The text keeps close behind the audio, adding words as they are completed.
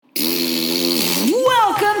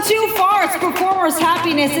to Farts, Performers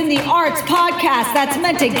Happiness in the Arts podcast that's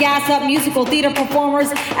meant to gas up musical theater performers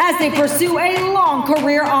as they pursue a long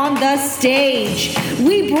career on the stage.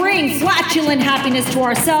 We bring flatulent happiness to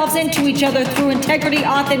ourselves and to each other through integrity,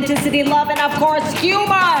 authenticity, love, and of course,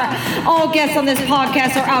 humor. All guests on this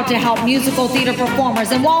podcast are out to help musical theater performers,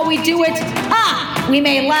 and while we do it, we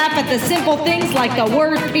may laugh at the simple things like the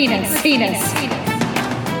word penis.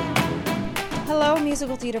 Hello,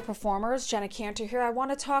 musical theater performers. Jenna Cantor here. I want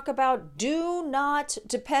to talk about do not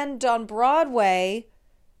depend on Broadway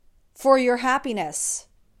for your happiness.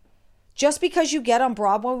 Just because you get on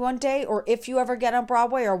Broadway one day, or if you ever get on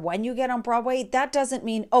Broadway, or when you get on Broadway, that doesn't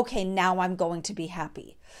mean, okay, now I'm going to be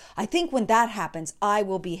happy. I think when that happens, I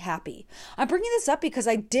will be happy. I'm bringing this up because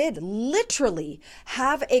I did literally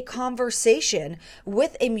have a conversation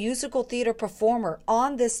with a musical theater performer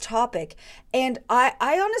on this topic, and I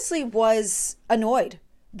honestly was annoyed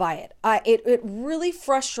by it. It really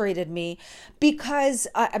frustrated me because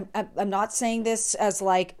I'm not saying this as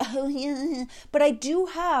like, oh yeah, but I do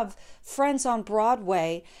have friends on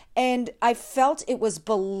Broadway, and I felt it was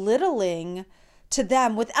belittling to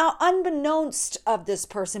them without unbeknownst of this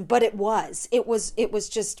person, but it was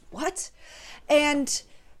just what? And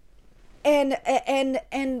in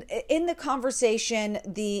the conversation,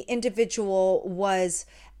 the individual was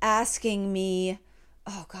asking me,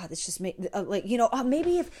 oh God, this just made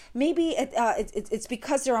maybe it's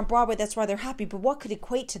because they're on Broadway, that's why they're happy. But what could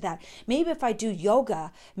equate to that? Maybe if I do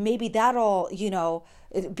yoga, maybe that'll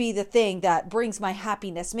be the thing that brings my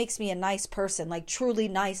happiness, makes me a nice person, like truly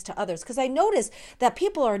nice to others. Because I notice that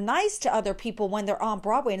people are nice to other people when they're on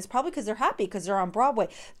Broadway, and it's probably because they're happy because they're on Broadway.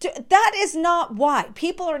 That is not why.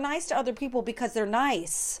 People are nice to other people because they're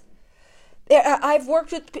nice. I've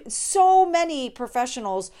worked with so many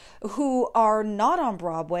professionals who are not on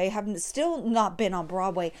Broadway, have still not been on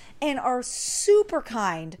Broadway, and are super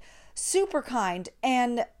kind.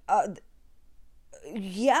 And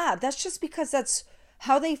that's just because that's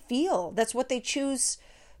how they feel. That's what they choose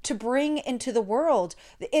to bring into the world.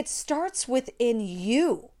 It starts within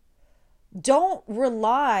you. Don't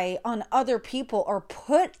rely on other people or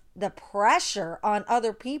put the pressure on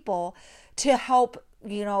other people to help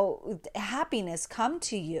happiness come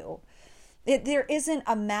to you. There isn't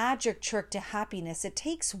a magic trick to happiness. It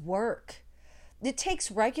takes work. It takes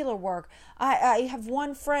regular work. I have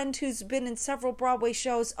one friend who's been in several Broadway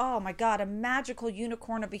shows. Oh my God, a magical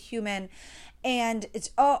unicorn of a human. And it's,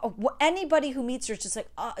 anybody who meets her is just like,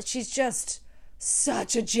 oh, she's just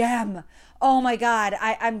such a gem. Oh my God,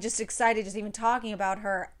 I'm just excited just even talking about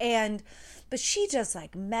her. But she does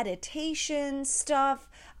like meditation stuff,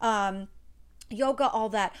 yoga, all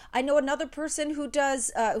that. I know another person who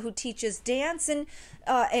does, who teaches dance and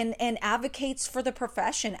advocates for the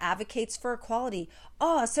profession, advocates for equality.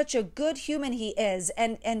 Oh, such a good human he is,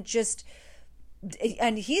 and he's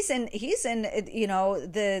in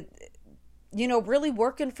really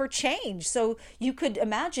working for change. So you could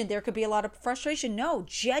imagine there could be a lot of frustration. No,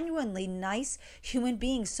 genuinely nice human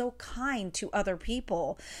being, so kind to other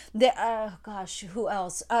people. Who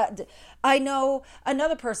else? I know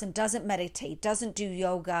another person doesn't meditate, doesn't do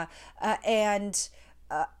yoga, and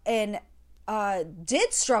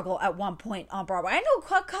did struggle at one point on Broadway. I know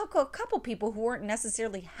a couple people who weren't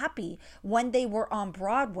necessarily happy when they were on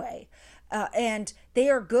Broadway, and they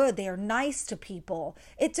are good. They are nice to people.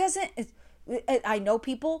 I know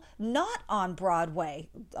people not on Broadway,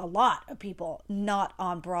 a lot of people not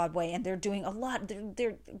on Broadway, and they're doing a lot.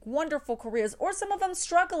 They're wonderful careers, or some of them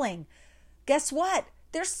struggling. Guess what?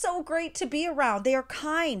 They're so great to be around. They are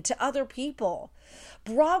kind to other people.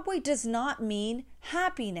 Broadway does not mean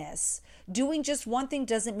happiness. Doing just one thing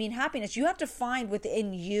doesn't mean happiness. You have to find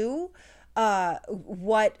within you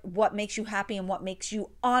what makes you happy and what makes you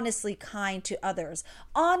honestly kind to others,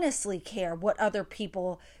 honestly care what other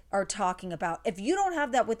people are talking about. If you don't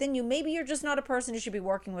have that within you, maybe you're just not a person who should be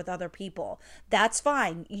working with other people. That's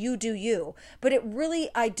fine. You do you. But it really,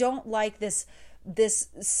 I don't like this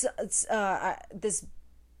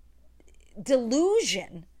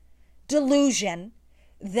delusion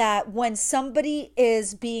that when somebody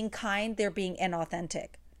is being kind, they're being inauthentic.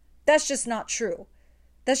 That's just not true.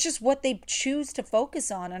 That's just what they choose to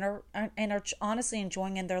focus on and are honestly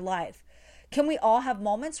enjoying in their life. Can we all have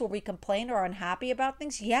moments where we complain or are unhappy about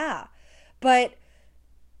things? Yeah. But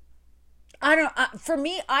for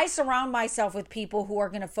me, I surround myself with people who are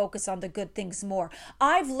going to focus on the good things more.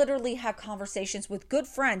 I've literally had conversations with good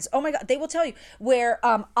friends. Oh my God, they will tell you where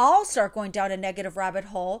I'll start going down a negative rabbit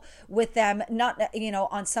hole with them, not,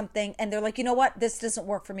 on something. And they're like, you know what, this doesn't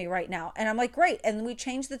work for me right now. And I'm like, great. And we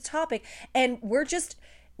change the topic, and we're just,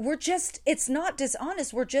 it's not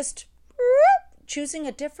dishonest. We're just choosing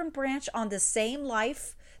a different branch on the same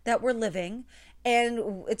life that we're living,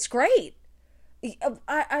 and it's great.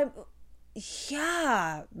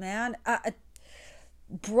 Yeah, man.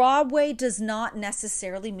 Broadway does not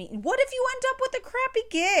necessarily mean. What if you end up with a crappy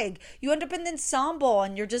gig? You end up in the ensemble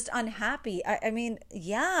and you're just unhappy. I mean,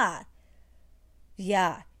 yeah.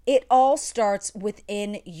 Yeah. It all starts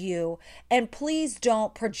within you. And please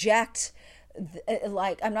don't project,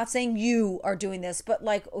 like, I'm not saying you are doing this, but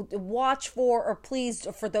like, watch for, or please,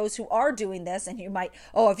 for those who are doing this, and you might,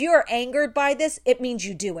 if you are angered by this, it means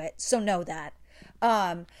you do it. So know that.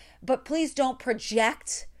 But please don't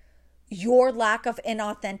project your lack of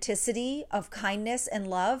inauthenticity, of kindness and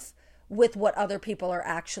love with what other people are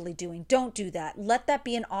actually doing. Don't do that. Let that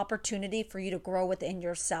be an opportunity for you to grow within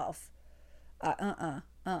yourself. I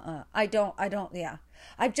don't, yeah.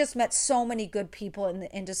 I've just met so many good people in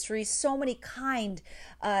the industry, so many kind,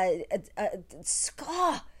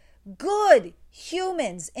 good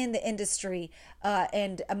humans in the industry,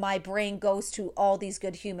 and my brain goes to all these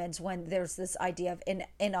good humans when there's this idea of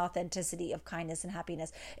inauthenticity of kindness and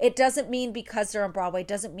happiness. It doesn't mean because they're on Broadway,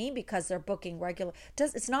 doesn't mean because they're booking regular.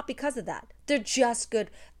 It's not because of that. They're just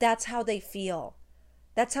good. That's how they feel.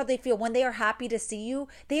 That's how they feel. When they are happy to see you,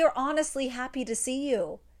 they are honestly happy to see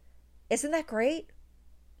you. Isn't that great?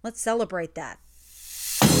 Let's celebrate that.